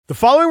The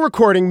following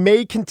recording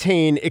may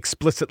contain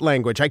explicit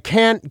language. I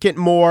can't get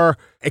more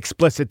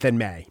explicit than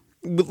may.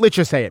 Let's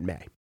just say it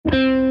may.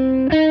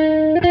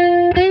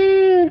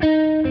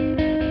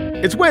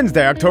 It's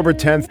Wednesday, October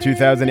 10th,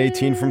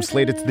 2018. From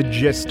Slate, it's The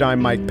Gist.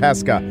 I'm Mike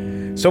Pesca.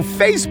 So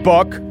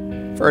Facebook,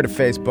 I've heard of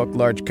Facebook,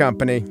 large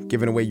company,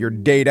 giving away your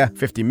data,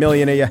 50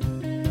 million of you.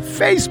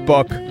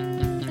 Facebook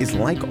is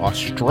like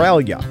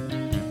Australia.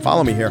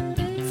 Follow me here.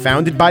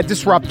 Founded by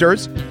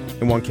disruptors.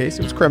 In one case,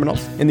 it was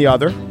criminals. In the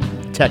other,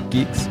 tech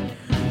geeks.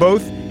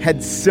 Both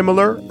had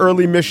similar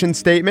early mission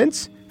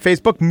statements.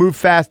 Facebook, move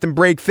fast and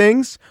break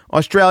things.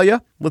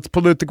 Australia, let's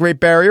pollute the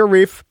Great Barrier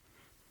Reef.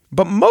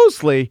 But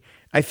mostly,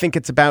 I think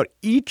it's about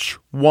each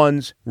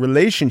one's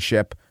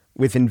relationship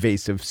with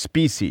invasive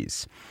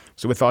species.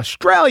 So with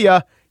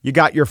Australia, you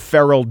got your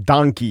feral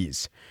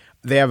donkeys.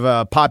 They have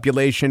a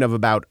population of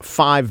about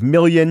 5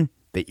 million.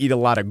 They eat a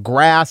lot of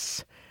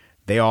grass.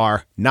 They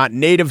are not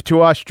native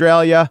to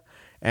Australia.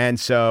 And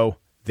so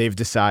they've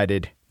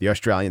decided, the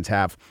Australians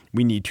have,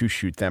 we need to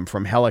shoot them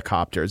from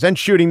helicopters. And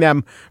shooting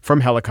them from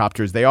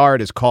helicopters they are.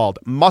 It is called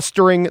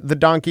mustering the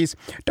donkeys.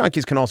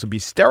 Donkeys can also be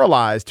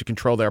sterilized to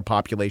control their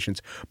populations.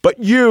 But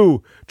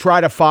you try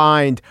to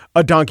find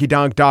a donkey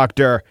donk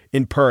doctor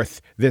in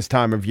Perth this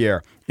time of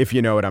year, if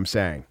you know what I'm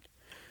saying.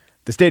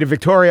 The state of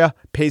Victoria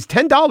pays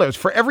 $10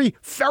 for every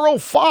feral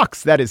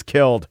fox that is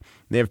killed.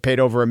 They have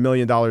paid over $1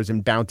 million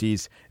in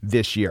bounties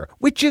this year,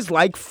 which is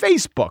like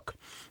Facebook.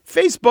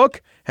 Facebook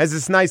has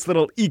this nice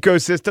little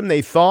ecosystem,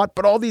 they thought,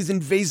 but all these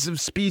invasive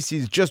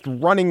species just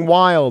running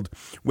wild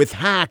with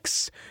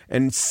hacks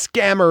and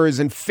scammers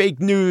and fake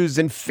news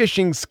and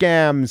phishing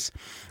scams.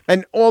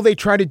 And all they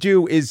try to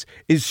do is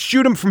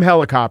shoot them from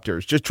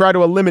helicopters, just try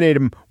to eliminate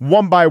them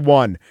one by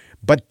one.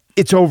 But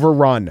it's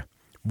overrun.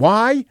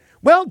 Why?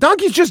 Well,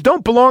 donkeys just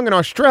don't belong in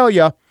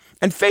Australia.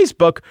 And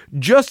Facebook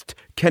just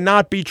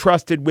cannot be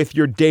trusted with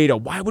your data.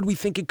 Why would we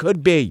think it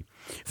could be?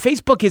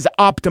 Facebook is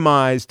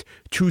optimized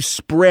to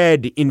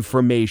spread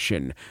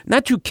information,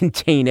 not to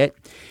contain it.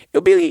 It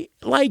would be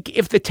like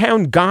if the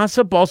town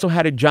gossip also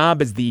had a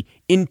job as the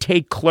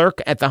intake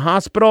clerk at the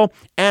hospital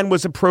and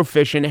was a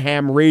proficient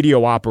ham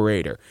radio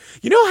operator.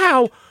 You know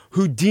how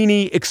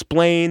Houdini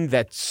explained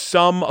that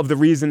some of the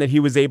reason that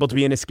he was able to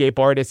be an escape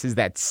artist is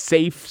that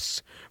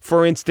safes,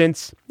 for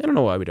instance, I don't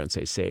know why we don't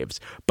say saves,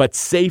 but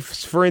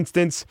safes, for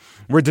instance,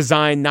 were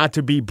designed not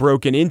to be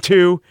broken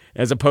into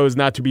as opposed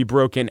not to be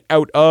broken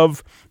out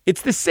of.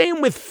 It's the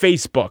same with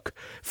Facebook.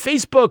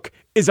 Facebook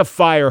is a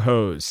fire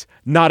hose,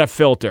 not a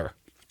filter.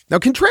 Now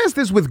contrast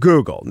this with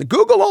Google.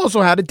 Google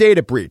also had a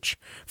data breach.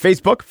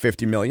 Facebook,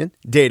 50 million,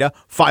 data,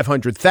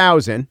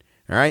 500,000.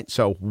 All right,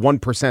 so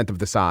 1% of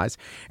the size.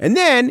 And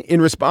then, in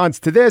response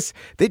to this,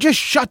 they just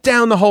shut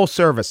down the whole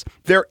service.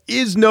 There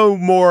is no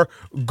more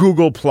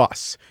Google+.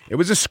 It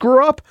was a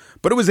screw-up,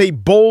 but it was a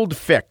bold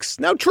fix.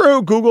 Now,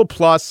 true, Google+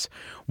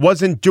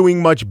 wasn't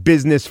doing much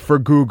business for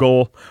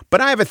Google,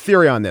 but I have a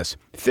theory on this.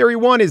 Theory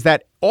one is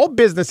that all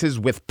businesses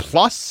with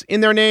plus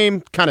in their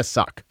name kind of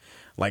suck.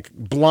 Like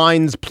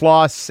Blinds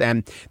Plus,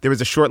 and there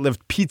was a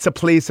short-lived pizza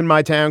place in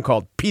my town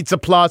called Pizza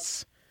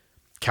Plus.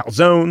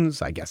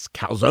 Calzones, I guess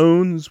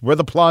calzones were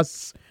the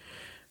plus.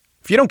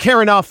 If you don't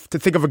care enough to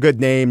think of a good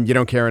name, you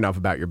don't care enough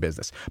about your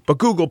business. But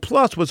Google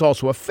Plus was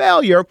also a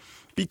failure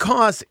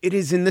because it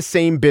is in the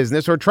same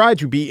business, or tried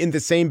to be in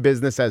the same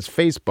business as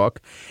Facebook,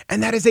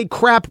 and that is a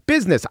crap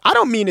business. I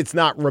don't mean it's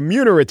not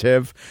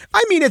remunerative.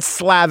 I mean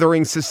it's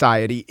slathering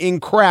society in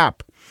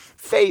crap.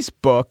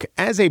 Facebook,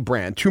 as a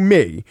brand, to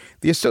me,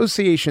 the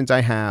associations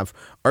I have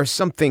are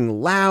something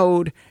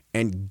loud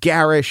and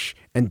garish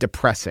and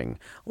depressing,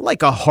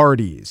 like a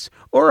Hardee's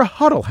or a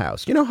Huddle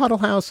House. You know Huddle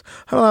House?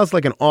 Huddle House is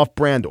like an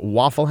off-brand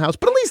Waffle House,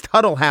 but at least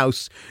Huddle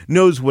House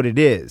knows what it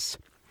is.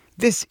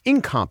 This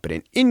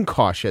incompetent,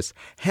 incautious,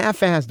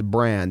 half-assed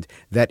brand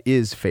that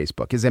is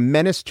Facebook is a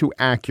menace to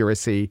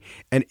accuracy,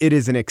 and it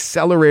is an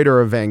accelerator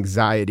of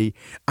anxiety.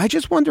 I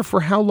just wonder for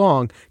how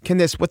long can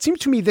this, what seems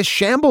to me this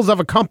shambles of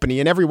a company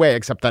in every way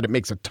except that it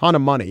makes a ton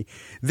of money,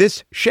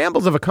 this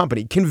shambles of a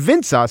company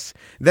convince us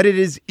that it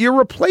is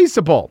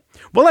irreplaceable,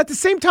 while at the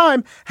same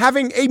time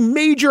having a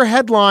major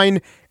headline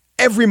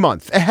every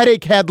month, a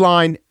headache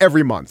headline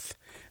every month.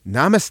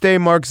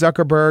 Namaste, Mark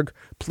Zuckerberg.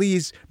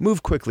 Please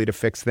move quickly to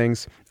fix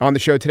things. On the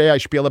show today, I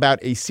spiel about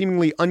a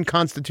seemingly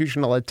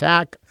unconstitutional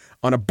attack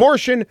on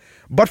abortion.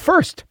 But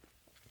first,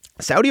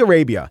 Saudi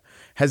Arabia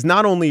has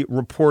not only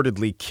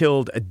reportedly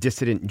killed a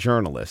dissident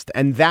journalist,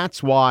 and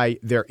that's why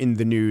they're in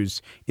the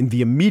news in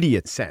the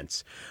immediate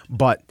sense,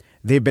 but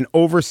they've been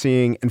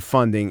overseeing and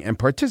funding and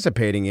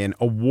participating in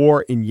a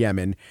war in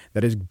Yemen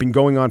that has been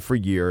going on for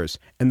years,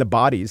 and the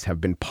bodies have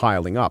been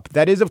piling up.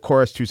 That is, of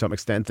course, to some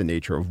extent, the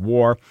nature of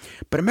war.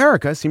 But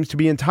America seems to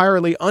be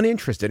entirely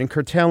uninterested in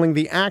curtailing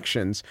the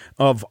actions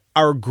of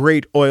our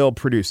great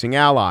oil-producing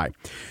ally.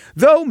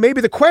 Though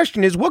maybe the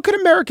question is, what could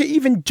America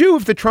even do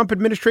if the Trump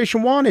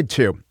administration wanted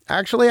to?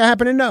 Actually, I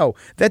happen to know.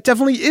 That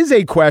definitely is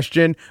a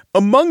question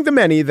among the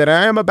many that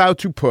I am about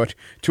to put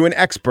to an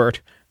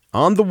expert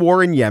on the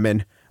war in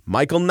Yemen.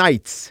 Michael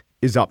Knights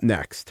is up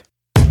next.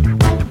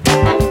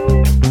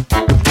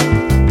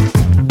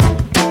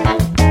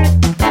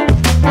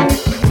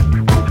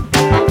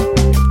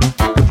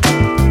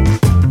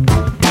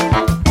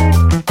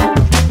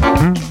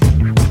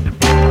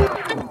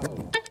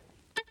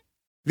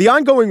 The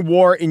ongoing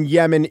war in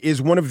Yemen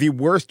is one of the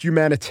worst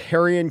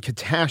humanitarian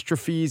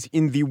catastrophes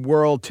in the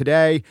world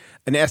today.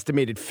 An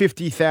estimated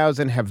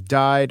 50,000 have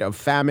died of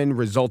famine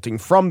resulting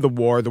from the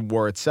war. The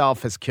war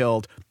itself has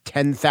killed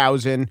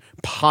 10,000,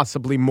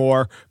 possibly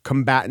more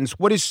combatants.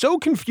 What is so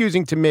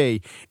confusing to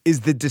me is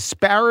the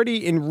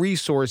disparity in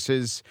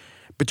resources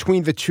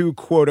between the two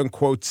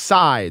quote-unquote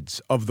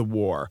sides of the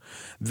war.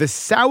 The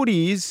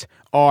Saudis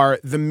are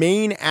the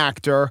main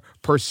actor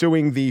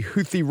pursuing the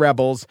Houthi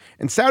rebels,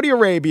 and Saudi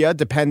Arabia,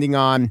 depending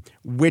on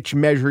which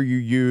measure you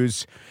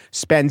use,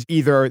 spends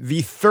either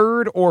the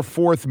third or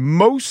fourth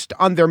most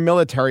on their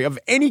military of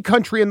any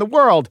country in the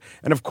world.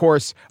 And of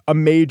course, a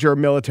major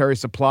military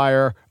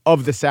supplier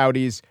of the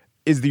Saudis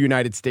is the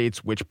United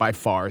States, which by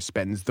far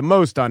spends the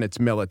most on its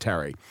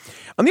military.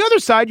 On the other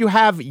side, you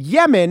have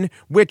Yemen,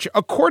 which,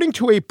 according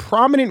to a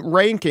prominent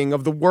ranking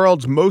of the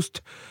world's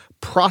most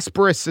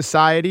prosperous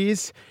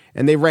societies,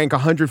 and they rank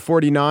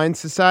 149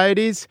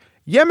 societies,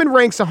 Yemen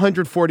ranks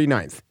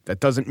 149th. That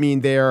doesn't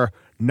mean they're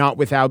not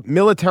without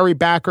military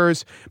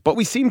backers, but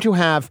we seem to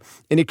have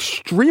an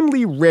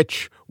extremely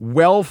rich,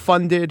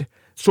 well-funded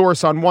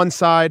source on one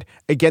side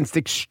against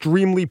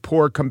extremely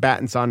poor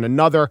combatants on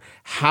another.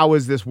 How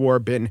has this war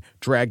been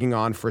dragging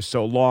on for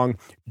so long?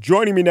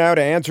 Joining me now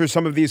to answer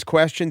some of these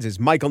questions is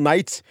Michael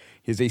Knights.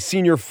 He's a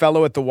senior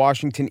fellow at the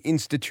Washington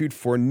Institute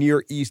for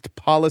Near East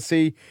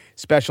Policy,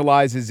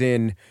 specializes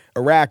in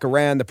Iraq,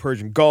 Iran, the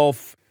Persian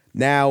Gulf,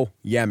 now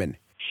Yemen.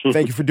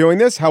 Thank you for doing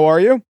this. How are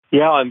you?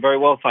 Yeah, I'm very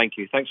well, thank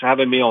you. Thanks for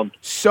having me on.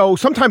 So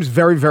sometimes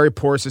very, very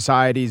poor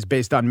societies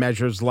based on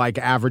measures like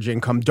average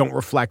income don't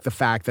reflect the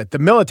fact that the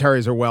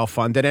militaries are well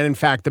funded. And in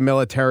fact, the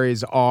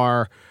militaries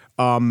are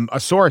a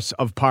source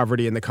of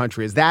poverty in the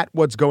country. Is that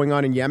what's going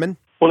on in Yemen?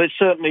 Well, it's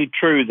certainly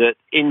true that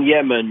in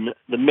Yemen,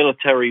 the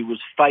military was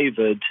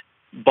favored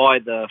by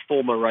the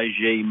former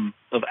regime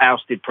of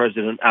ousted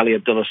President Ali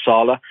Abdullah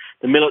Saleh.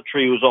 The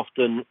military was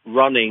often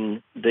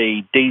running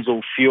the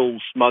diesel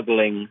fuel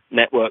smuggling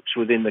networks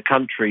within the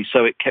country,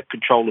 so it kept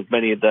control of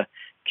many of the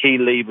key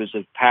levers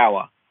of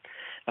power.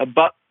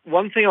 But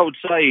one thing I would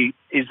say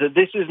is that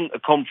this isn't a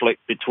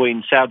conflict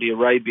between Saudi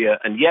Arabia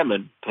and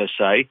Yemen, per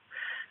se.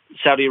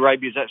 Saudi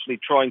Arabia is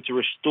actually trying to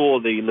restore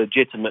the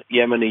legitimate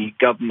Yemeni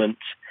government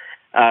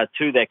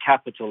to their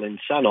capital in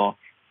Sana'a.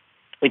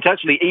 It's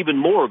actually even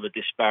more of a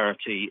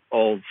disparity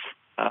of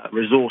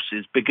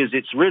resources because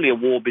it's really a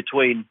war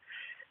between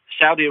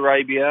Saudi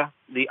Arabia,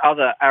 the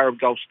other Arab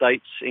Gulf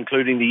states,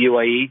 including the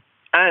UAE,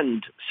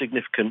 and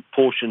significant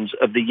portions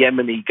of the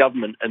Yemeni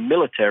government and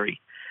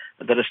military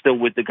that are still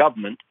with the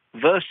government,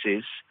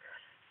 versus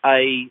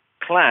a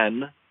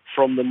clan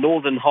from the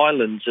northern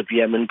highlands of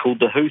Yemen called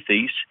the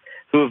Houthis,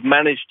 who have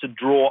managed to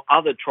draw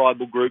other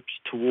tribal groups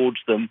towards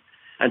them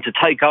and to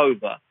take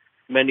over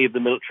many of the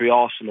military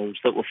arsenals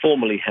that were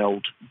formerly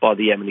held by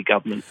the Yemeni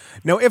government.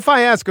 Now, if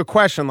I ask a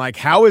question like,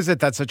 how is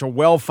it that such a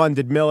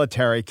well-funded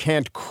military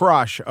can't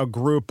crush a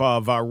group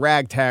of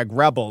ragtag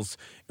rebels,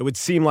 it would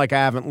seem like I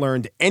haven't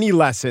learned any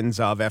lessons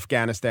of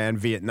Afghanistan,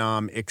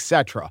 Vietnam,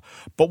 etc.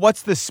 But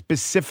what's the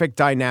specific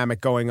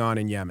dynamic going on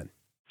in Yemen?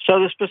 So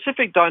the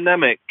specific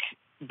dynamic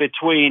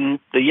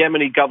between the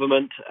Yemeni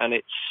government and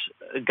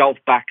its Gulf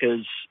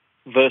backers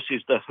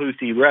versus the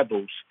Houthi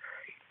rebels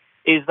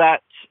is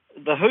that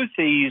the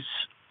Houthis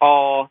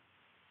are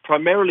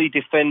primarily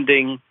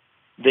defending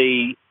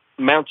the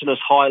mountainous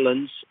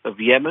highlands of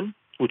Yemen,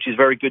 which is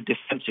very good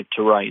defensive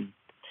terrain.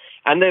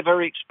 And they're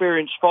very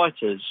experienced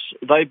fighters.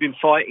 They've been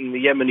fighting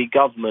the Yemeni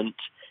government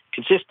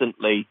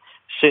consistently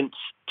since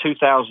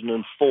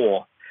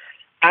 2004.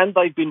 And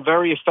they've been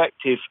very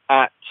effective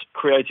at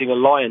creating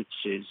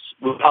alliances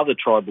with other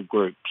tribal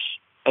groups.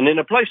 And in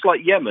a place like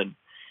Yemen,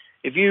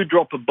 if you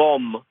drop a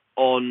bomb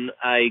on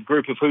a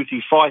group of Houthi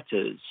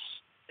fighters,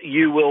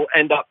 you will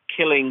end up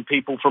killing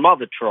people from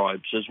other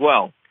tribes as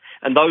well.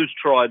 And those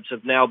tribes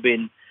have now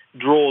been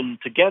drawn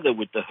together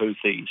with the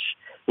Houthis,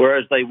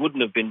 whereas they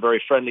wouldn't have been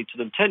very friendly to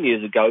them 10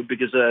 years ago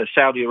because a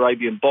Saudi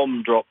Arabian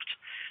bomb dropped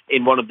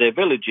in one of their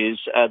villages.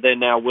 They're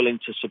now willing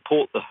to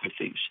support the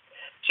Houthis.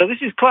 So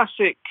this is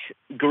classic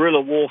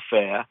guerrilla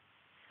warfare,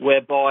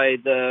 whereby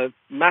the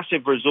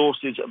massive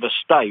resources of a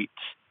state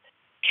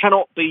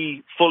cannot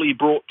be fully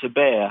brought to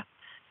bear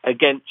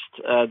against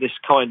this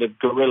kind of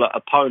guerrilla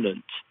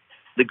opponent.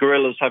 The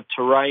guerrillas have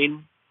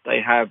terrain,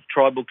 they have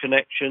tribal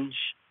connections,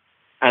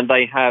 and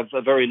they have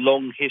a very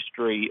long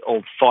history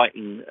of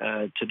fighting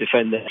to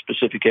defend their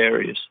specific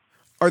areas.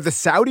 Are the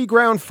Saudi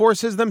ground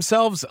forces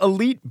themselves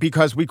elite?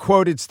 Because we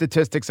quoted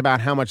statistics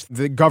about how much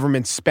the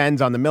government spends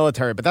on the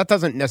military, but that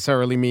doesn't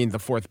necessarily mean the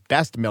fourth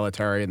best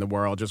military in the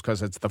world just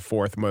because it's the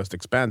fourth most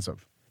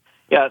expensive.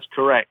 Yeah, that's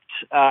correct.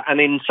 And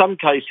in some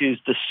cases,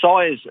 the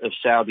size of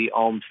Saudi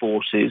armed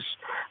forces,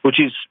 which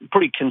is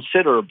pretty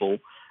considerable,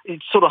 it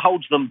sort of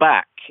holds them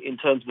back in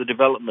terms of the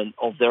development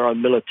of their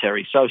own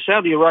military. So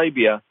Saudi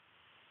Arabia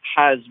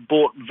has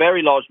bought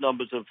very large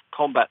numbers of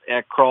combat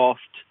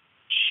aircraft,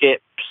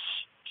 ships,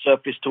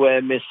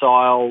 surface-to-air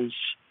missiles,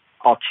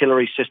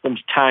 artillery systems,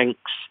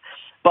 tanks,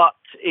 but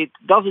it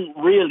doesn't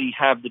really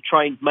have the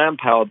trained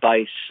manpower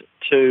base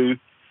to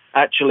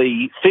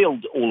actually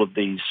field all of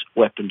these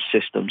weapons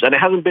systems, and it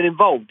hasn't been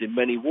involved in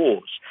many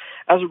wars.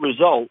 As a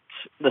result,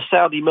 the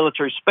Saudi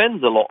military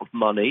spends a lot of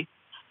money,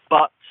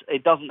 but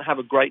it doesn't have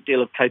a great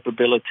deal of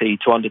capability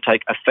to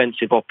undertake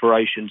offensive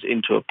operations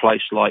into a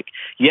place like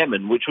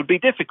Yemen, which would be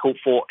difficult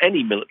for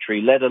any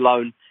military, let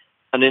alone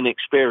an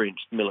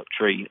inexperienced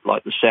military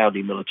like the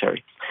Saudi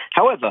military.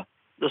 However,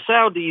 the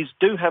Saudis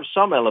do have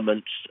some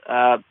elements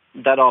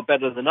that are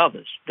better than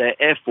others. Their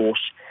air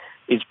force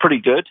is pretty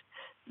good.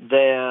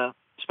 Their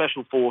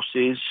special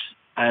forces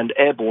and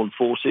airborne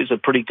forces are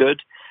pretty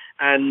good.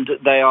 And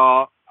they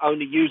are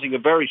only using a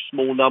very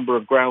small number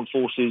of ground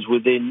forces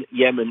within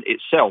Yemen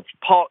itself,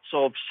 parts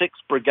of 6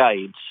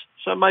 brigades.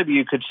 So maybe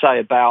you could say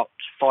about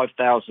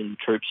 5,000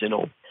 troops in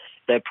all.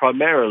 They're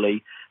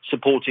primarily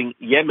supporting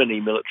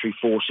Yemeni military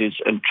forces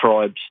and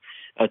tribes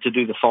to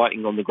do the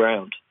fighting on the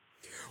ground.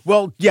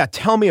 Well, yeah,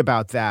 tell me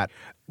about that.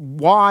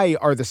 Why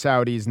are the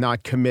Saudis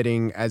not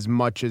committing as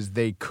much as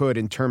they could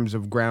in terms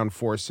of ground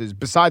forces,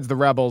 besides the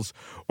rebels,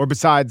 or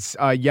besides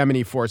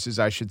Yemeni forces,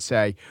 I should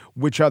say?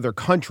 Which other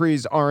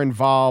countries are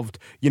involved?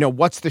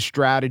 What's the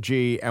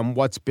strategy and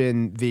what's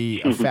been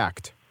the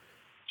effect?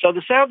 So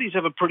the Saudis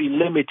have a pretty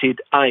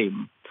limited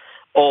aim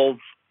of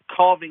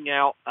carving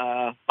out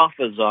a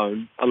buffer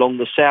zone along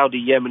the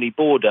Saudi-Yemeni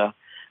border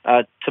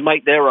to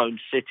make their own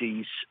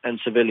cities and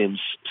civilians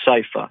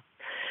safer.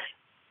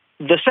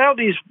 The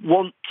Saudis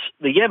want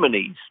the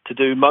Yemenis to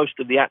do most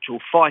of the actual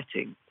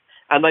fighting,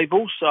 and they've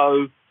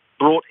also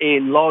brought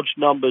in large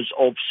numbers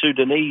of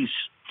Sudanese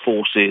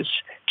forces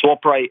to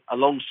operate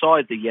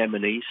alongside the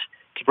Yemenis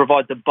to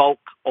provide the bulk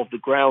of the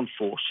ground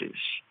forces.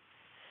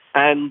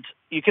 And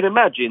you can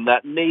imagine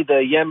that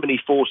neither Yemeni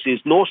forces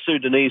nor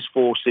Sudanese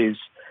forces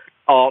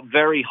are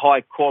very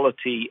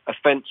high-quality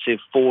offensive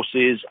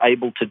forces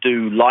able to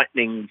do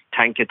lightning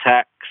tank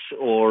attacks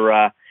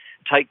or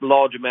take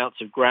large amounts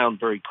of ground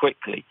very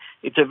quickly.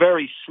 It's a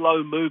very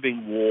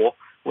slow-moving war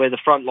where the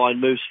front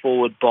line moves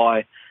forward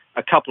by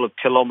a couple of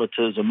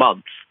kilometers a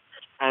month.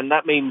 And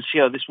that means,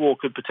 this war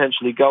could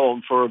potentially go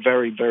on for a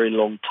very, very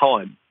long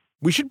time.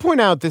 We should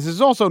point out this is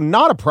also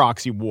not a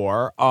proxy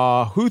war.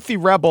 Houthi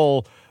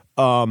rebel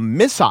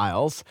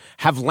missiles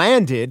have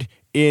landed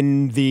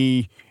in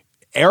the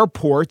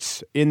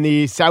airports in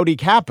the Saudi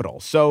capital.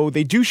 So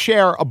they do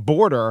share a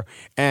border,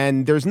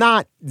 and there's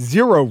not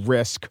zero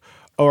risk.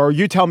 Or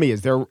you tell me,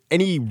 is there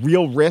any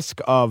real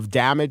risk of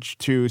damage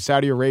to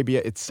Saudi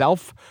Arabia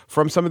itself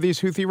from some of these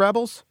Houthi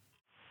rebels?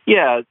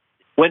 Yeah.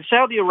 When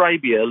Saudi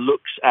Arabia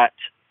looks at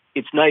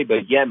its neighbor,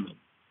 Yemen,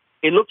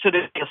 it looks at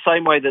it the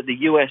same way that the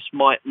US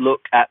might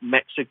look at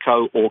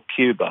Mexico or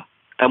Cuba.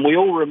 And we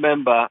all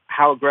remember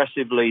how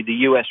aggressively the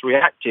US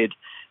reacted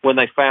when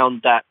they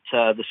found that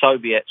the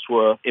Soviets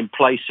were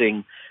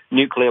emplacing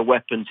nuclear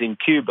weapons in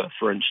Cuba,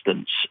 for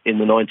instance, in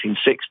the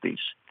 1960s.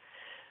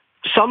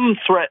 Some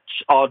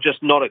threats are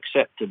just not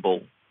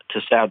acceptable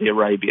to Saudi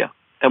Arabia.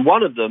 And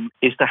one of them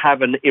is to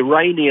have an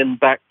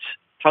Iranian-backed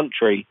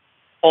country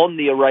on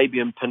the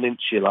Arabian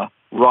Peninsula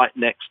right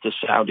next to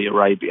Saudi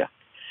Arabia.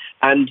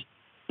 And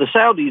the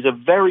Saudis are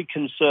very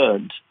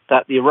concerned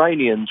that the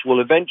Iranians will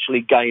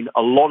eventually gain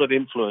a lot of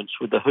influence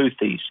with the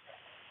Houthis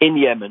in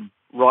Yemen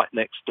right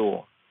next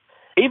door.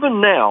 Even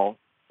now,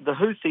 the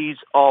Houthis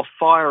are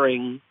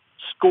firing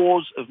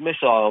scores of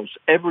missiles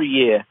every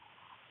year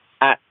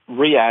at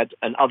Riyadh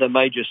and other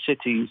major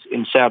cities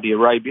in Saudi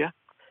Arabia,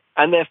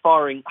 and they're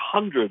firing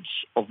hundreds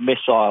of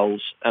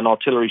missiles and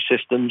artillery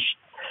systems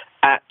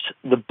at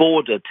the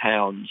border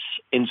towns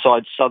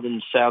inside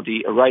southern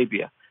Saudi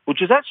Arabia, which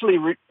has actually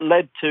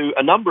led to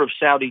a number of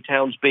Saudi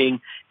towns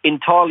being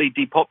entirely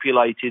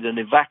depopulated and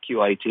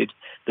evacuated,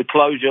 the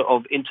closure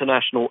of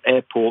international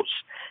airports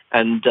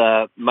and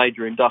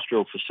major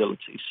industrial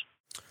facilities.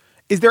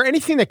 Is there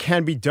anything that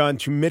can be done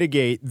to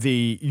mitigate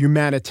the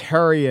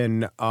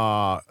humanitarian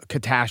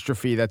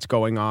catastrophe that's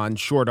going on,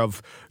 short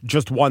of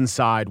just one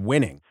side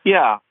winning?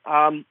 Yeah.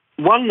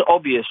 One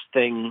obvious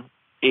thing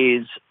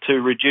is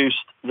to reduce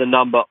the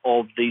number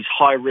of these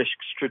high-risk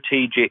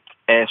strategic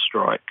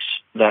airstrikes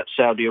that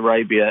Saudi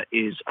Arabia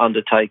is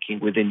undertaking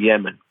within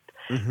Yemen.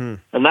 Mm-hmm.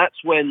 And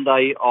that's when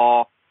they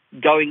are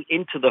going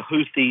into the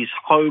Houthis'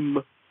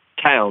 home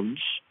towns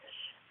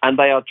and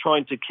they are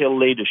trying to kill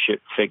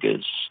leadership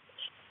figures,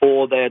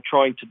 or they're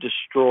trying to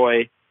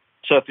destroy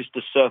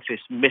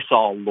surface-to-surface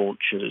missile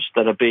launchers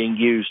that are being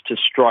used to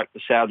strike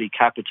the Saudi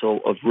capital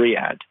of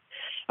Riyadh.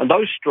 And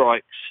those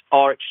strikes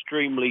are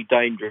extremely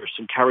dangerous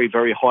and carry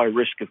very high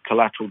risk of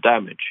collateral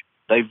damage.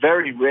 They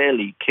very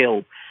rarely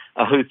kill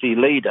a Houthi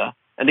leader,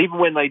 and even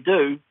when they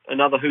do,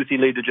 another Houthi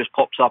leader just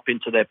pops up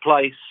into their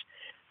place,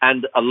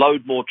 and a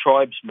load more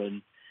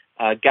tribesmen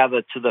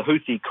gather to the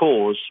Houthi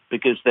cause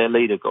because their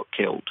leader got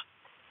killed.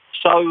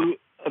 So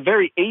a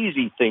very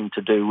easy thing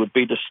to do would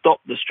be to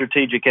stop the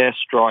strategic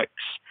airstrikes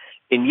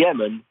in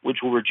Yemen, which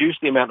will reduce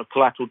the amount of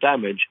collateral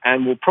damage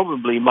and will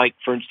probably make,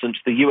 for instance,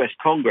 the US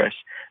Congress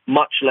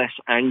much less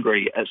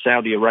angry at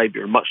Saudi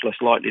Arabia and much less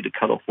likely to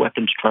cut off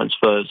weapons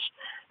transfers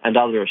and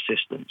other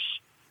assistance.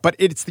 But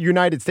it's the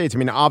United States. I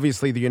mean,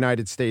 obviously, the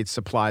United States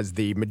supplies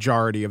the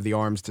majority of the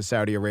arms to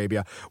Saudi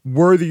Arabia.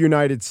 Were the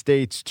United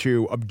States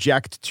to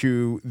object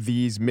to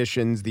these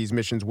missions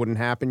wouldn't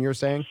happen, you're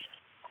saying?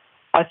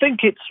 I think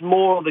it's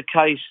more the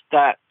case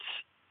that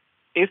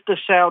if the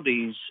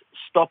Saudis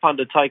stop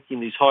undertaking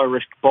these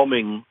high-risk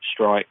bombing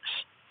strikes,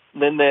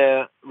 then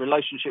their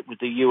relationship with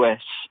the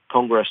US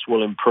Congress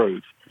will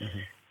improve. Mm-hmm.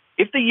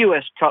 If the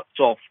US cuts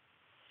off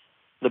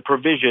the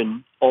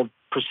provision of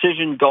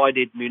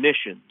precision-guided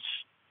munitions,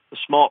 the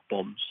smart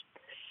bombs,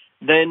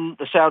 then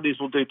the Saudis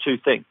will do two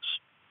things.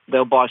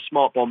 They'll buy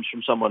smart bombs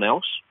from someone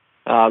else,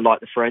 like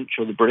the French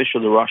or the British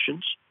or the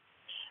Russians,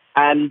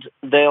 and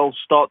they'll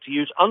start to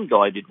use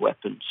unguided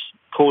weapons,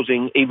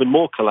 causing even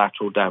more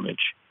collateral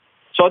damage.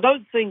 So I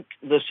don't think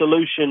the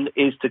solution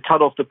is to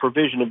cut off the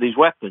provision of these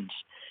weapons.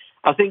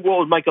 I think what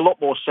would make a lot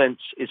more sense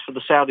is for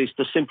the Saudis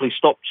to simply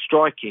stop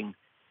striking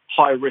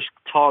high-risk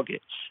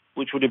targets,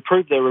 which would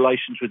improve their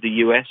relations with the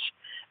US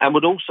and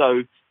would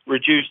also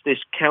reduce this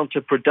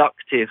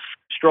counterproductive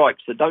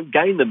strikes that don't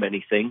gain them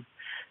anything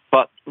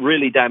but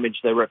really damage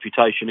their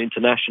reputation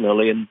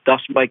internationally and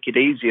thus make it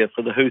easier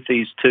for the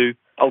Houthis to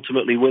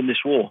ultimately win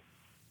this war.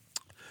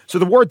 So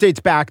the war dates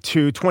back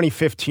to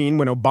 2015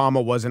 when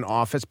Obama was in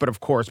office. But of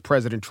course,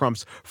 President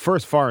Trump's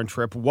first foreign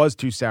trip was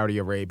to Saudi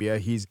Arabia.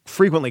 He's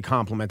frequently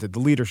complimented the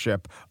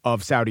leadership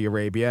of Saudi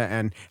Arabia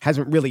and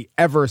hasn't really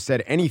ever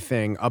said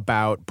anything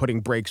about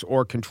putting brakes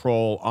or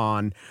control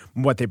on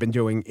what they've been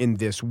doing in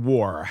this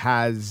war.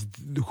 Has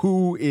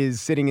who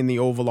is sitting in the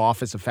Oval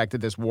Office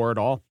affected this war at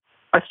all?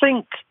 I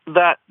think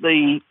that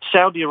the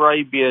Saudi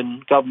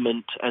Arabian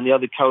government and the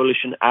other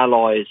coalition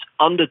allies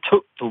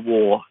undertook the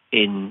war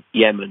in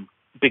Yemen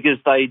because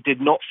they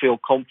did not feel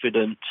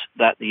confident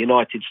that the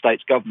United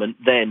States government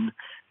then,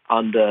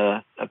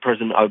 under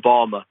President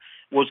Obama,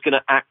 was going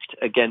to act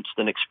against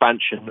an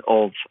expansion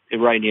of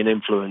Iranian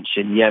influence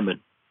in Yemen.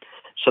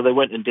 So they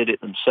went and did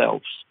it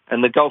themselves.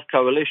 And the Gulf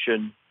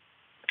Coalition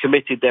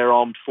committed their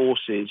armed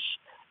forces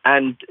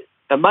and,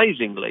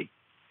 amazingly,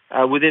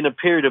 within a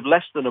period of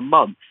less than a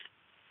month,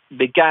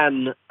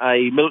 began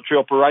a military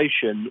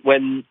operation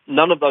when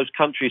none of those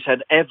countries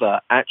had ever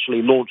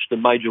actually launched a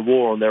major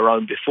war on their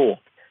own before.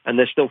 And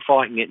they're still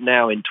fighting it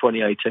now in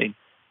 2018.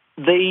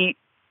 The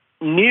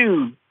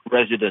new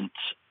resident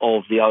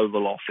of the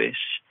Oval Office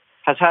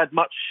has had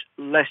much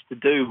less to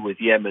do with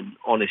Yemen,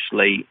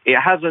 honestly. It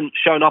hasn't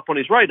shown up on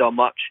his radar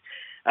much,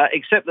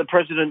 except that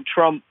President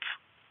Trump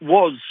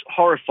was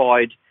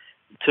horrified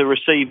to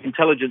receive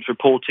intelligence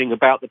reporting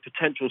about the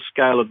potential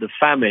scale of the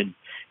famine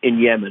in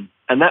Yemen.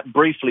 And that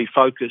briefly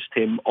focused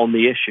him on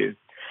the issue.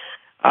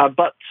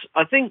 But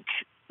I think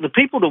the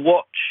people to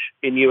watch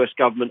in the US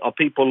government are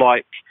people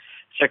like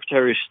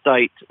Secretary of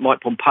State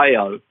Mike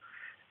Pompeo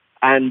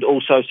and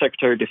also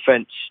Secretary of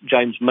Defense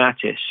James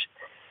Mattis.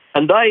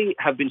 And they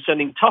have been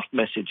sending tough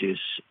messages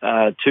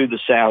to the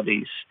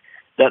Saudis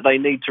that they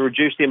need to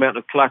reduce the amount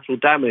of collateral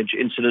damage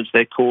incidents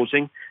they're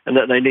causing and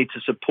that they need to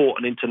support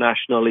an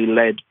internationally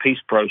led peace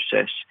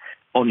process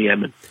on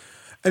Yemen.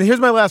 And here's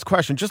my last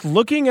question. Just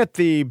looking at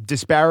the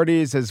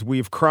disparities as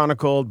we've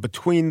chronicled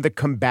between the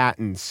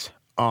combatants,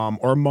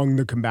 or among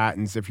the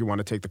combatants, if you want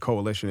to take the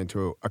coalition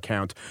into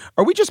account,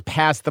 are we just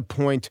past the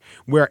point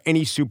where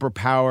any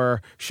superpower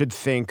should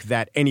think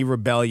that any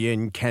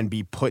rebellion can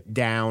be put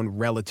down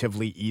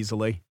relatively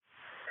easily?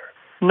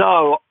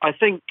 No, I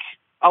think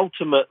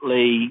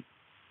ultimately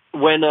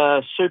when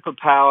a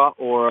superpower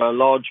or a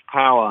large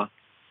power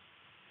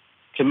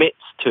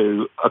commits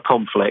to a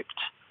conflict,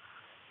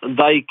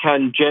 they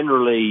can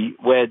generally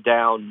wear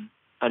down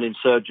an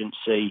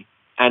insurgency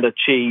and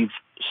achieve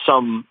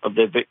some of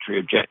their victory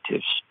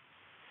objectives.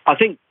 I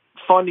think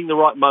finding the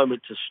right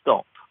moment to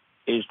stop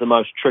is the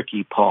most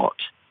tricky part.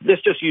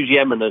 Let's just use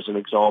Yemen as an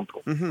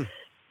example. Mm-hmm.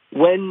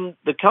 When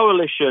the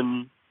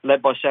coalition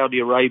led by Saudi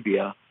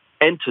Arabia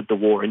entered the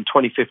war in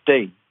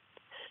 2015,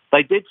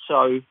 they did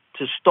so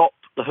to stop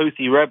the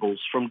Houthi rebels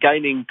from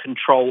gaining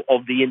control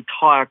of the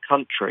entire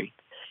country.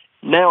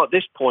 Now, at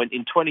this point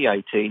in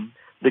 2018,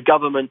 the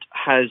government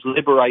has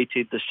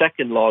liberated the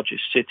second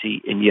largest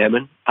city in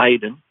Yemen,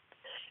 Aden.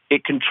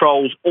 It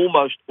controls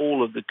almost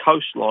all of the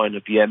coastline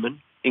of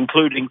Yemen,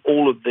 including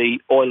all of the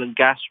oil and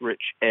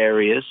gas-rich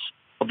areas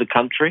of the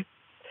country.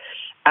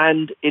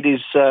 And it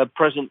is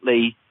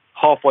presently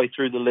halfway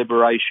through the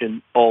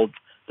liberation of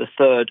the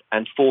third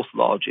and fourth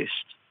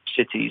largest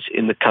cities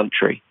in the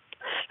country.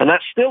 And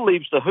that still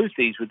leaves the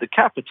Houthis with the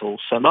capital,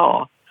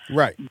 Sana'a.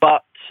 Right.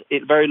 But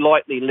it very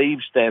likely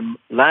leaves them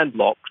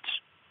landlocked,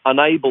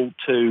 unable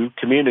to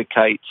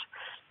communicate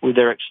with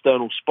their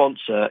external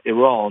sponsor,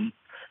 Iran,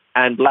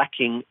 and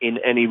lacking in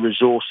any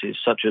resources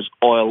such as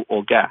oil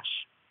or gas.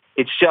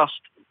 It's just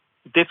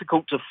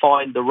difficult to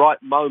find the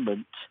right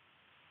moment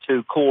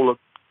to call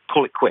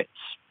it quits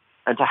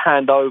and to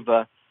hand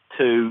over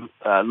to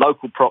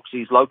local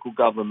proxies, local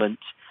government,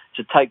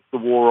 to take the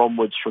war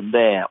onwards from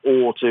there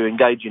or to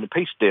engage in a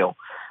peace deal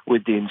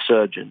with the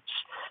insurgents.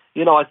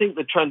 You know, I think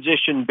the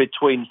transition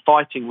between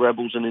fighting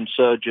rebels and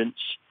insurgents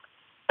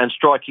and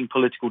striking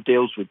political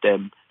deals with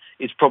them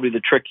is probably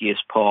the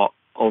trickiest part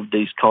of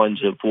these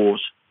kinds of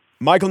wars.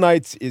 Michael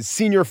Knights is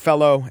Senior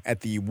Fellow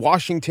at the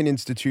Washington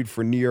Institute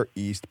for Near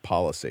East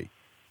Policy.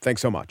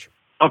 Thanks so much.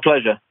 My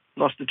pleasure.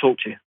 Nice to talk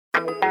to you.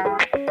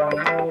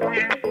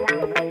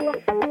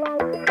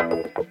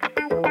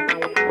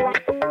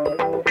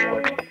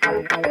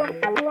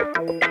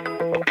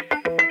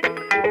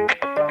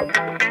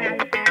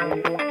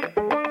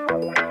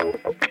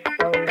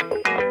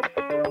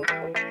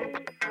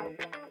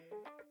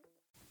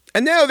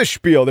 And now the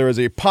spiel. There is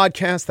a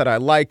podcast that I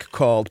like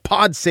called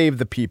Pod Save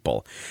the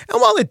People. And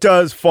while it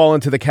does fall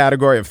into the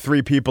category of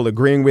three people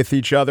agreeing with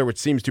each other, which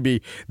seems to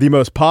be the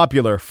most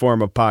popular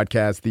form of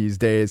podcast these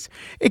days,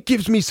 it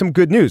gives me some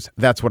good news.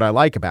 That's what I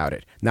like about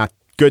it. Not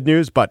good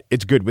news, but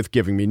it's good with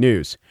giving me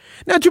news.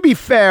 Now, to be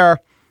fair,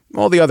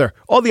 all the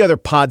other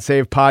Pod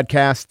Save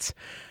podcasts,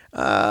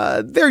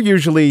 they're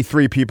usually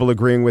three people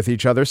agreeing with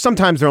each other.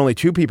 Sometimes there are only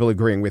two people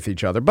agreeing with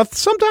each other, but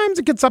sometimes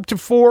it gets up to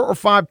 4 or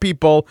 5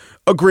 people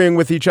agreeing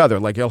with each other.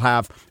 Like you'll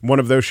have one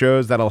of those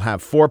shows that'll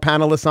have 4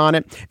 panelists on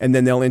it, and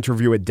then they'll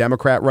interview a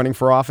Democrat running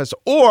for office,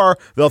 or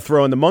they'll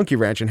throw in the monkey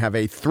wrench and have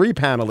a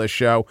 3-panelist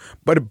show,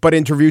 but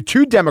interview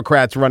 2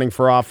 Democrats running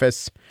for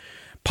office.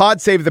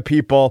 Pod Save the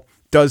People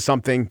does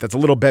something that's a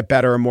little bit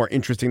better and more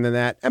interesting than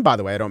that. And by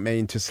the way, I don't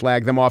mean to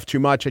slag them off too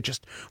much. I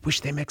just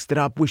wish they mixed it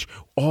up. Wish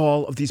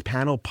all of these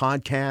panel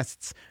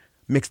podcasts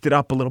mixed it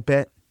up a little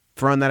bit.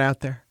 Throwing that out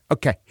there.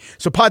 Okay.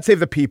 So Pod Save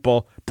the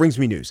People brings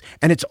me news.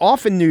 And it's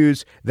often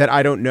news that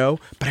I don't know,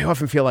 but I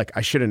often feel like I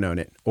should have known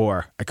it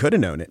or I could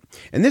have known it.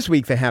 And this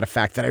week they had a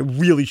fact that I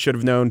really should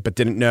have known but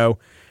didn't know.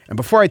 And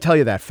before I tell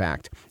you that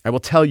fact, I will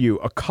tell you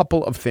a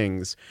couple of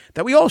things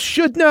that we all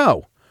should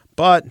know.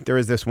 But there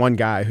is this one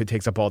guy who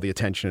takes up all the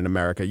attention in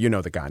America. You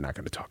know the guy, not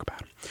going to talk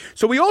about him.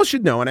 So we all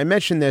should know, and I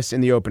mentioned this in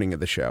the opening of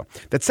the show,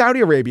 that Saudi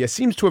Arabia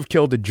seems to have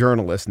killed a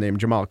journalist named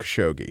Jamal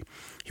Khashoggi.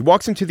 He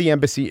walks into the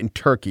embassy in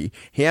Turkey.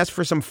 He asks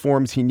for some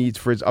forms he needs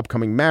for his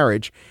upcoming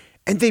marriage,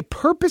 and they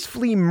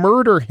purposefully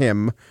murder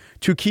him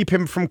to keep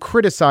him from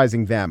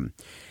criticizing them.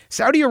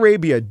 Saudi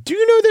Arabia, do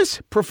you know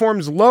this,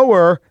 performs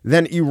lower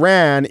than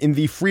Iran in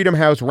the Freedom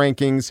House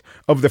rankings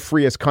of the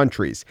freest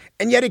countries.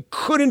 And yet it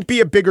couldn't be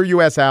a bigger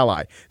U.S.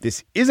 ally.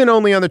 This isn't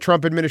only on the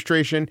Trump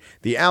administration.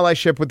 The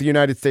allyship with the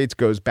United States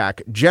goes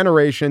back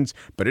generations,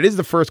 but it is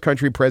the first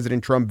country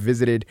President Trump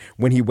visited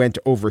when he went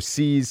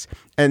overseas.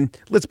 And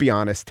let's be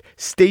honest,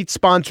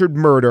 state-sponsored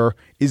murder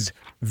is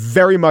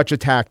very much a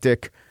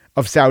tactic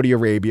of Saudi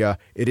Arabia.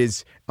 It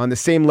is on the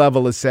same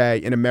level as, say,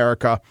 in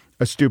America,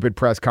 a stupid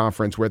press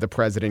conference where the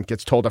president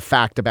gets told a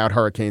fact about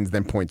hurricanes,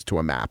 then points to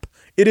a map.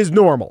 It is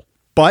normal,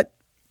 but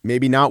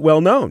maybe not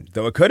well known,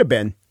 though it could have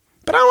been.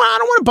 But I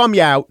don't want to bum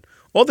you out.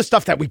 All the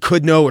stuff that we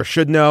could know or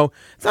should know,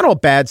 it's not all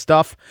bad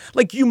stuff.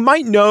 Like you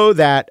might know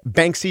that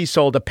Banksy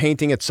sold a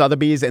painting at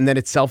Sotheby's and then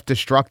it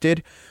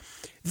self-destructed.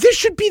 This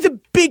should be the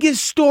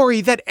biggest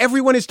story that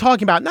everyone is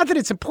talking about. Not that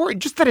it's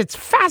important, just that it's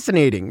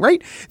fascinating,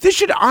 right? This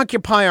should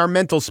occupy our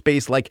mental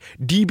space like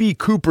D.B.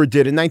 Cooper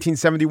did in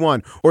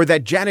 1971 or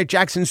that Janet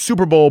Jackson's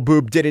Super Bowl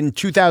boob did in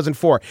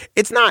 2004.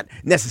 It's not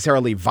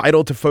necessarily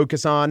vital to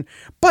focus on,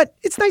 but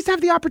it's nice to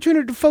have the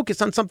opportunity to focus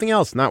on something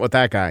else. Not with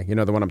that guy, you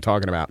know, the one I'm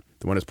talking about,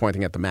 the one who's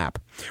pointing at the map.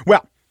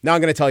 Well, now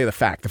I'm going to tell you the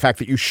fact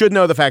that you should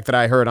know, the fact that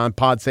I heard on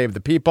Pod Save the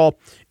People.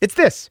 It's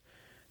this.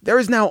 There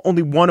is now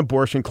only one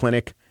abortion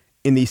clinic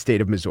in the state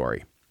of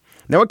Missouri.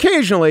 Now,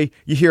 occasionally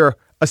you hear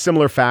a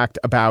similar fact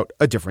about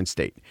a different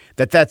state,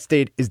 that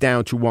state is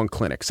down to 1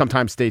 clinic.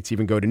 Sometimes states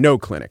even go to no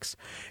clinics.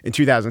 In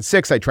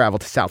 2006, I traveled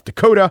to South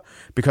Dakota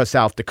because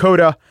South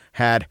Dakota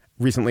had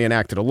recently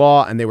enacted a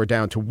law and they were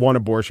down to 1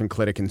 abortion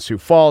clinic in Sioux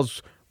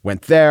Falls.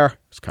 Went there.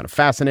 It's kind of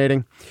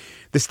fascinating.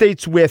 The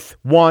states with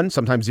 1,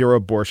 sometimes 0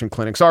 abortion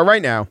clinics are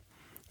right now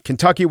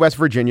Kentucky, West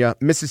Virginia,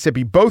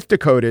 Mississippi, both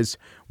Dakotas,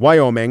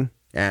 Wyoming,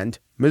 and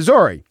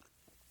Missouri.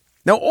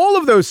 Now, all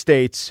of those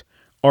states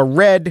are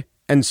red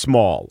and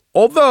small,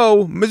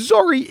 although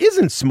Missouri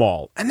isn't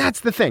small. And that's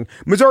the thing.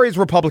 Missouri is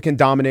Republican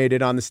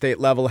dominated on the state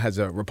level, has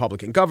a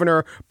Republican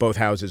governor, both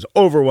houses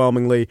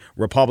overwhelmingly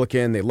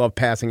Republican. They love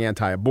passing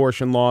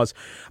anti-abortion laws,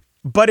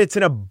 but it's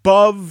an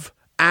above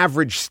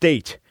average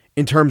state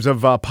in terms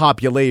of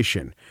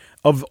population.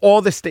 Of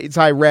all the states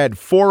I read,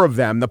 4 of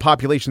them, the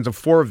populations of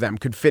 4 of them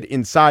could fit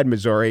inside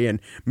Missouri, and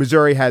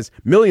Missouri has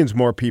millions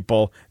more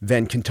people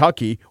than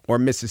Kentucky or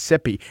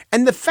Mississippi.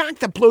 And the fact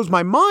that blows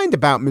my mind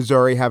about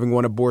Missouri having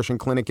 1 abortion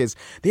clinic is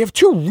they have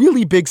 2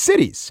 really big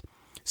cities,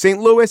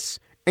 St. Louis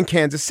and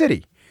Kansas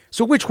City.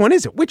 So which one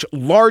is it? Which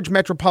large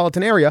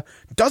metropolitan area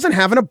doesn't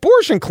have an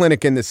abortion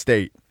clinic in the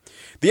state?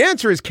 The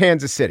answer is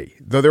Kansas City,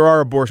 though there are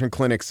abortion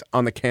clinics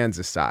on the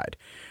Kansas side.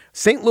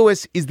 St.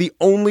 Louis is the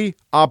only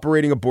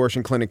operating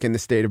abortion clinic in the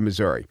state of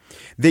Missouri.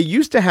 They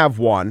used to have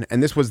one,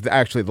 and this was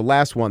actually the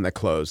last one that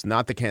closed,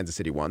 not the Kansas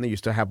City one. They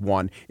used to have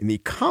one in the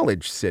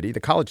college city, the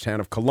college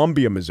town of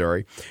Columbia,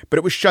 Missouri, but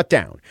it was shut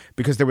down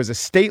because there was a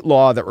state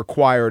law that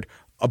required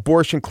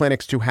abortion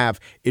clinics to have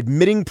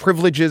admitting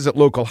privileges at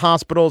local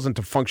hospitals and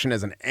to function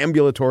as an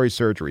ambulatory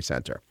surgery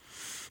center.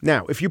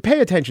 Now, if you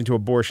pay attention to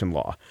abortion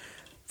law,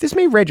 This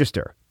may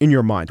register in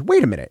your mind.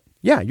 Wait a minute.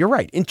 Yeah, you're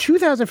right. In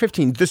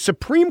 2015, the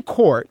Supreme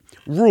Court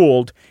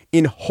ruled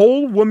in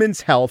Whole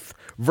Woman's Health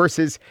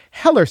versus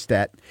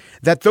Hellerstedt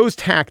that those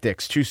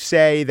tactics to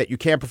say that you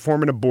can't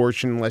perform an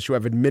abortion unless you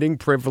have admitting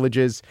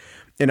privileges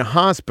in a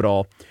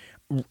hospital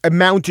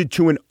amounted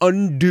to an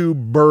undue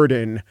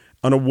burden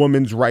on a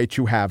woman's right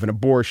to have an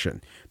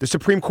abortion. The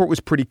Supreme Court was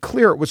pretty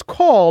clear. It was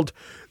called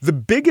the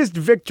biggest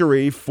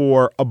victory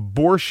for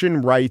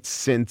abortion rights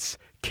since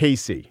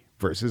Casey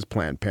versus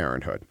Planned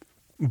Parenthood.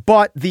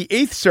 But the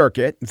Eighth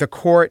Circuit, the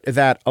court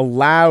that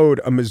allowed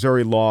a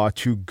Missouri law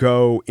to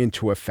go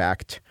into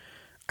effect,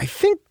 I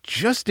think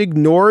just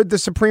ignored the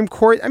Supreme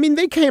Court. I mean,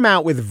 they came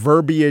out with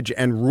verbiage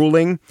and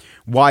ruling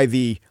why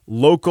the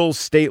local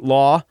state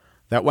law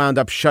that wound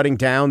up shutting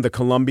down the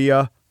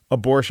Columbia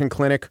abortion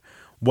clinic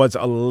was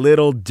a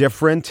little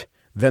different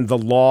than the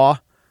law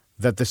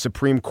that the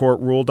Supreme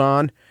Court ruled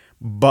on.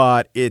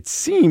 But it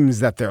seems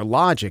that their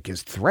logic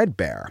is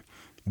threadbare.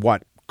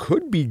 What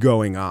could be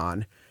going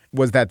on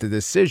was that the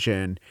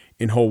decision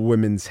in Whole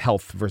Women's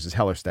Health versus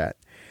Hellerstedt,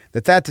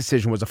 that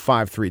decision was a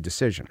 5-3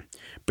 decision.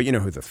 But you know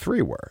who the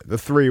three were? The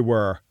three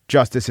were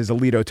Justices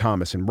Alito,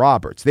 Thomas, and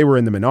Roberts. They were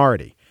in the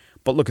minority.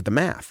 But look at the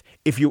math.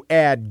 If you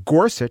add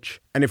Gorsuch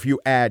and if you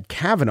add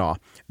Kavanaugh,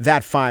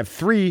 that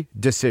 5-3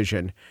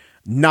 decision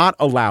not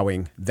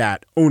allowing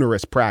that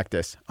onerous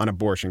practice on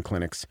abortion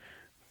clinics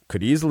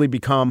could easily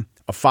become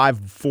a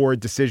 5-4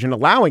 decision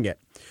allowing it.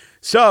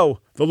 So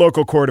the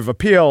local court of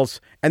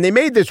appeals, and they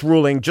made this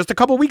ruling just a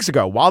couple weeks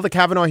ago while the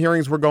Kavanaugh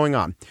hearings were going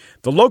on.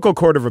 The local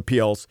court of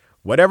appeals,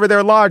 whatever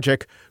their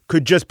logic,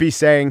 could just be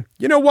saying,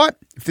 you know what?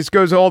 If this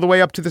goes all the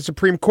way up to the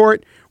Supreme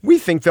Court, we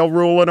think they'll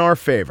rule in our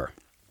favor.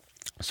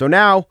 So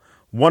now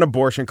one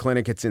abortion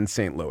clinic, it's in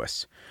St.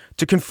 Louis.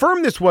 To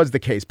confirm this was the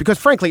case, because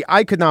frankly,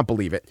 I could not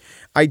believe it,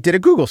 I did a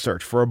Google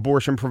search for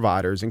abortion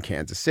providers in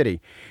Kansas City.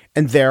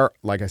 And there,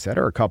 like I said,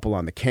 are a couple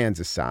on the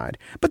Kansas side.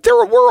 But there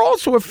were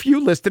also a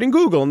few listed in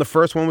Google. And the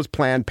first one was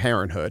Planned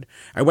Parenthood.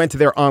 I went to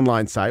their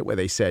online site where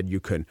they said you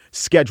could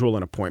schedule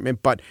an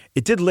appointment, but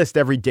it did list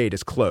every date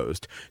as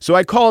closed. So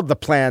I called the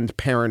Planned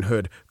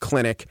Parenthood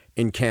clinic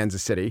in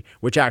Kansas City,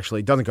 which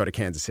actually doesn't go to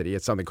Kansas City.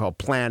 It's something called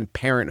Planned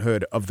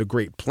Parenthood of the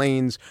Great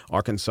Plains,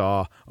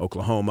 Arkansas,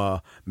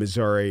 Oklahoma,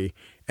 Missouri.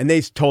 And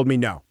they told me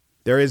no.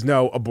 There is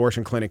no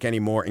abortion clinic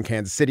anymore in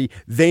Kansas City.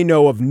 They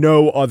know of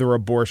no other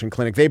abortion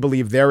clinic. They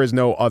believe there is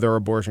no other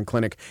abortion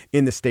clinic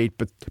in the state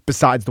but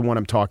besides the one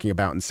I'm talking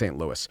about in St.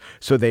 Louis.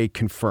 So they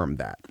confirmed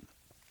that.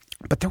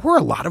 But there were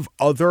a lot of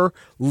other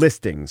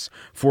listings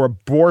for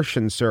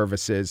abortion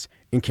services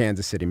in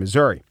Kansas City,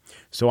 Missouri.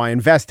 So I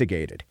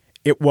investigated.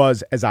 It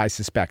was as I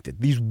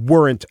suspected. These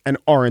weren't and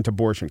aren't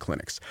abortion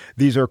clinics.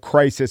 These are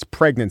crisis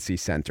pregnancy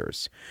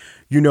centers.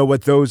 You know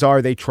what those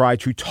are? They try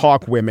to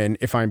talk women,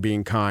 if I'm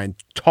being kind,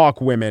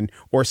 talk women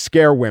or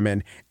scare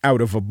women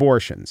out of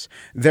abortions.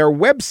 Their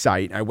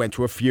website, I went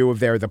to a few of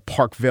the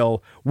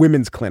Parkville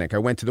Women's Clinic. I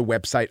went to the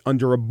website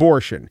under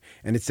abortion,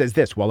 and it says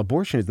this: while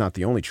abortion is not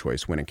the only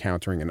choice when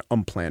encountering an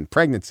unplanned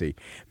pregnancy,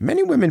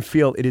 many women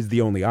feel it is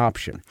the only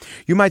option.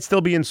 You might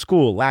still be in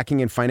school, lacking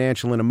in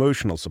financial and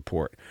emotional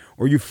support,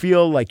 or you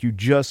feel like you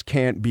just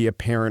can't be a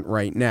parent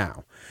right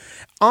now.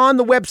 On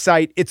the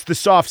website, it's the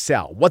soft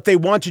sell. What they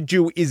want to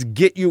do is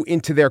get you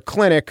into their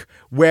clinic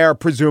where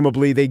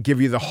presumably they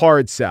give you the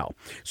hard sell.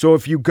 So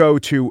if you go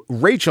to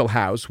Rachel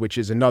House, which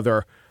is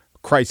another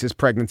crisis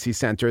pregnancy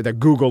center that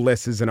Google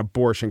lists as an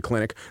abortion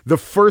clinic, the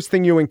first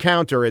thing you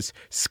encounter is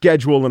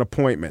schedule an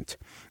appointment.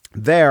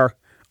 There,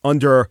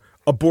 under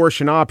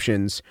abortion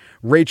options,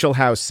 Rachel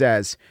House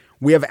says,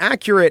 we have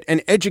accurate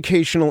and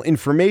educational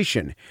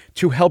information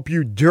to help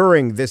you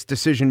during this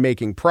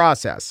decision-making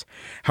process.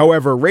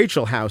 However,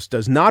 Rachel House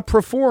does not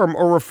perform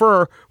or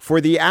refer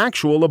for the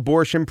actual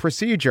abortion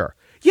procedure.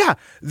 Yeah,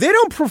 they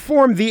don't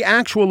perform the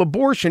actual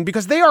abortion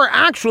because they are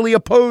actually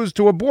opposed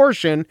to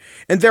abortion,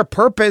 and their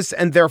purpose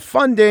and their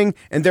funding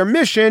and their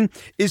mission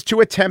is to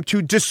attempt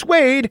to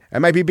dissuade, I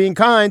might be being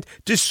kind,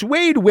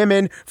 dissuade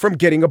women from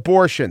getting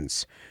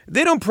abortions.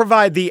 They don't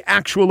provide the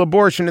actual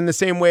abortion in the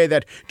same way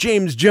that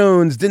James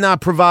Jones did not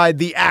provide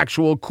the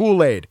actual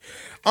Kool-Aid.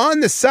 On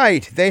the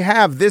site, they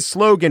have this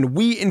slogan,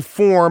 we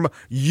inform,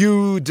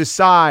 you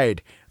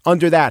decide.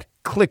 Under that,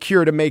 click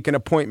here to make an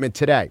appointment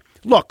today.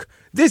 Look,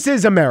 this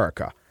is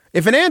America.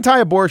 If an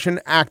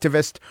anti-abortion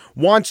activist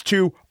wants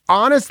to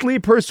honestly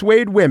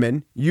persuade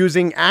women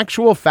using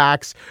actual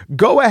facts,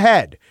 go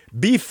ahead.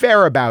 Be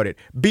fair about it.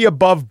 Be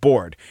above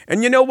board.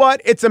 And you know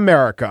what? It's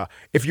America.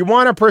 If you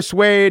want to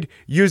persuade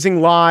using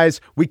lies,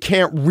 we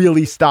can't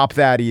really stop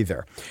that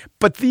either.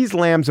 But these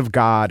lambs of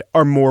God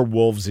are more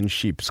wolves in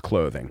sheep's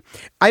clothing.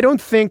 I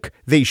don't think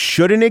they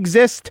shouldn't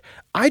exist.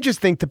 I just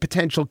think the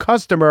potential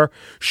customer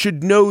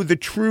should know the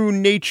true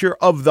nature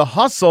of the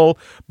hustle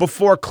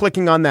before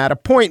clicking on that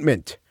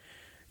appointment.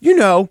 You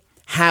know,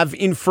 have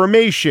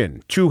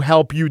information to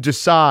help you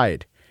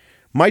decide.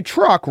 My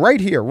truck right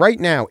here, right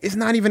now, is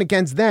not even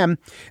against them.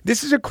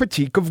 This is a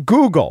critique of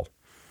Google.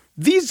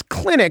 These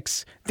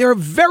clinics, they're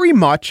very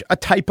much a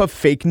type of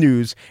fake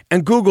news,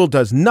 and Google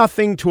does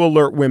nothing to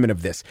alert women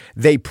of this.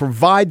 They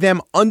provide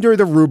them under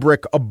the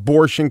rubric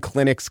Abortion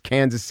Clinics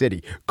Kansas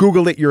City.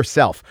 Google it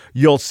yourself.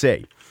 You'll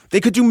see. They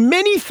could do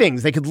many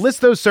things. They could list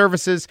those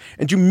services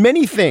and do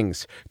many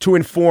things to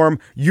inform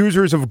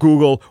users of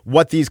Google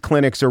what these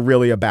clinics are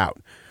really about.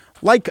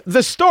 Like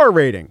the star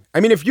rating. I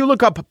mean, if you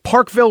look up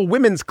Parkville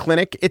Women's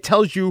Clinic, it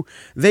tells you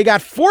they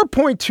got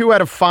 4.2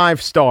 out of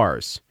 5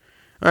 stars.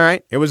 All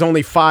right, it was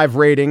only 5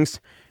 ratings.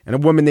 And a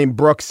woman named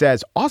Brooke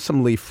says,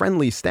 awesomely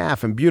friendly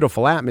staff and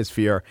beautiful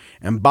atmosphere.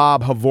 And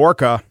Bob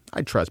Havorka,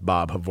 I trust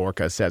Bob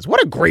Havorka, says,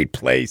 what a great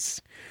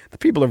place. The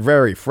people are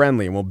very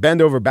friendly and will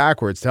bend over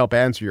backwards to help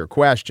answer your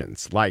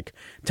questions. Like,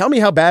 tell me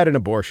how bad an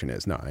abortion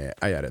is. No,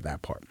 I added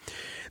that part.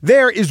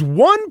 There is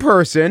one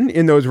person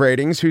in those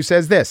ratings who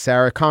says this.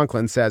 Sarah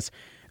Conklin says,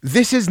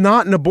 this is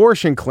not an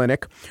abortion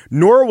clinic,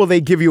 nor will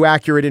they give you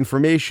accurate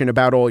information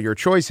about all your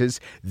choices.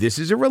 This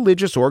is a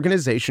religious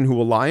organization who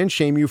will lie and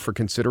shame you for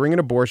considering an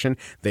abortion.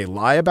 They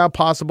lie about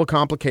possible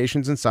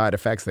complications and side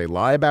effects. They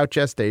lie about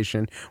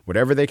gestation,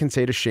 whatever they can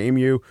say to shame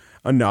you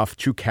enough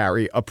to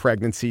carry a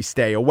pregnancy.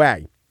 Stay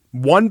away.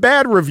 One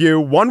bad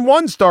review, one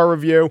 1-star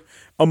review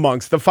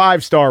amongst the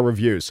 5-star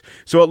reviews.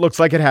 So it looks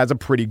like it has a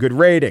pretty good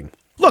rating.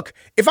 Look,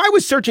 if I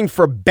was searching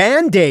for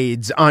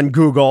Band-Aids on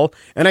Google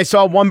and I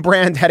saw one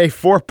brand had a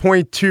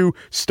 4.2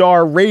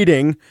 star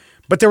rating,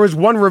 but there was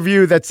one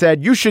review that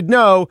said, you should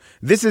know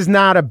this is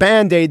not a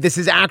Band-Aid, this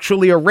is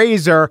actually a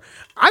razor,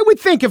 I would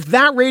think if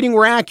that rating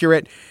were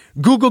accurate,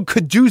 Google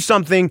could do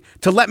something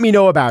to let me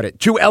know about it,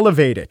 to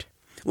elevate it.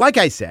 Like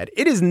I said,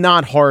 it is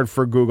not hard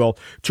for Google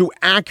to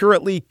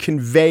accurately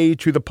convey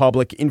to the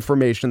public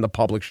information the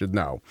public should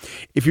know.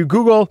 If you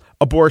Google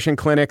abortion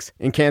clinics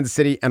in Kansas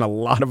City and a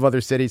lot of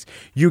other cities,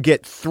 you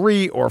get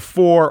 3 or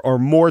 4 or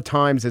more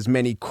times as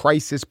many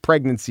crisis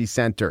pregnancy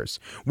centers,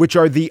 which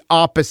are the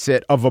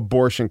opposite of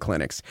abortion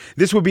clinics.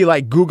 This would be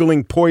like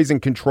Googling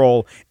poison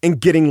control and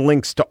getting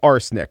links to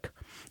arsenic.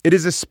 It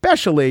is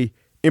especially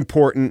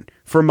important,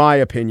 for my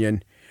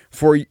opinion,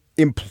 for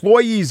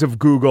employees of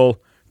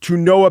Google to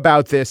know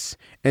about this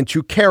and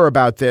to care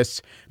about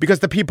this, because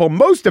the people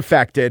most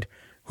affected,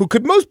 who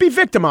could most be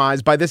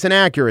victimized by this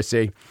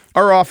inaccuracy,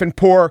 are often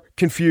poor,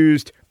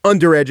 confused,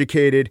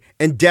 undereducated,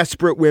 and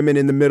desperate women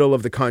in the middle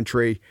of the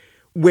country,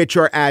 which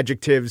are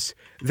adjectives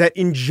that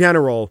in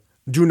general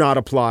do not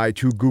apply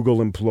to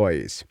Google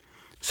employees.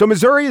 So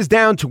Missouri is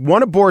down to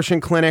 1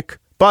 abortion clinic,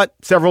 but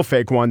several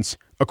fake ones,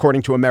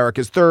 according to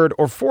America's 3rd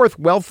or 4th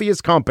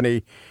wealthiest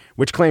company,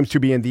 which claims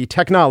to be in the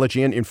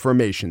technology and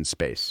information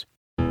space.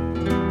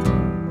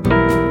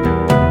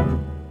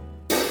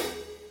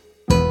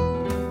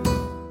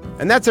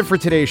 And that's it for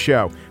today's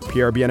show.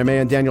 Pierre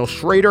Bien-Aimé and Daniel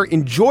Schrader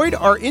enjoyed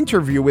our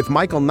interview with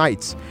Michael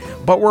Knights,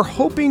 but we're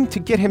hoping to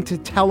get him to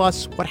tell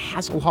us what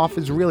Hasselhoff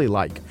is really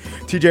like.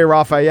 TJ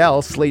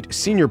Raphael, Slate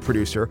senior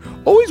producer,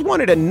 always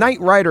wanted a Knight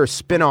Rider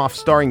spinoff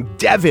starring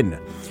Devin,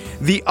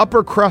 the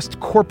upper crust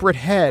corporate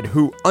head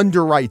who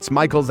underwrites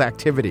Michael's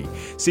activity.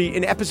 See,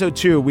 in episode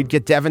 2, we'd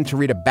get Devin to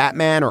read a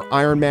Batman or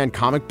Iron Man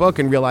comic book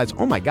and realize,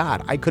 oh my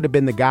God, I could have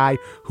been the guy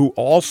who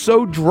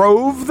also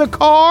drove the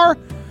car.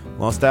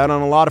 Lost out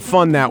on a lot of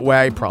fun that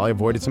way. Probably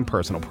avoided some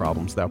personal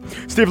problems, though.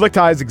 Steve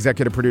Lichtai is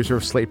executive producer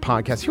of Slate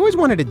Podcast. He always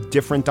wanted a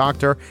different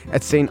doctor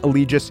at St.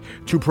 Eligius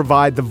to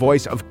provide the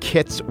voice of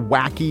Kit's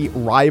wacky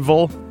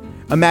rival.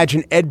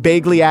 Imagine Ed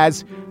Begley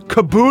as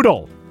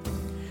Caboodle.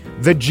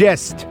 The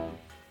gist.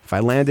 If I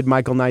landed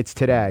Michael Knights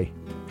today,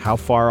 how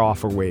far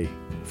off are we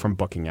from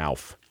booking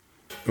Alf?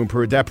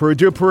 Peru, de Peru,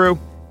 do Peru,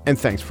 and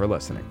thanks for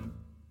listening.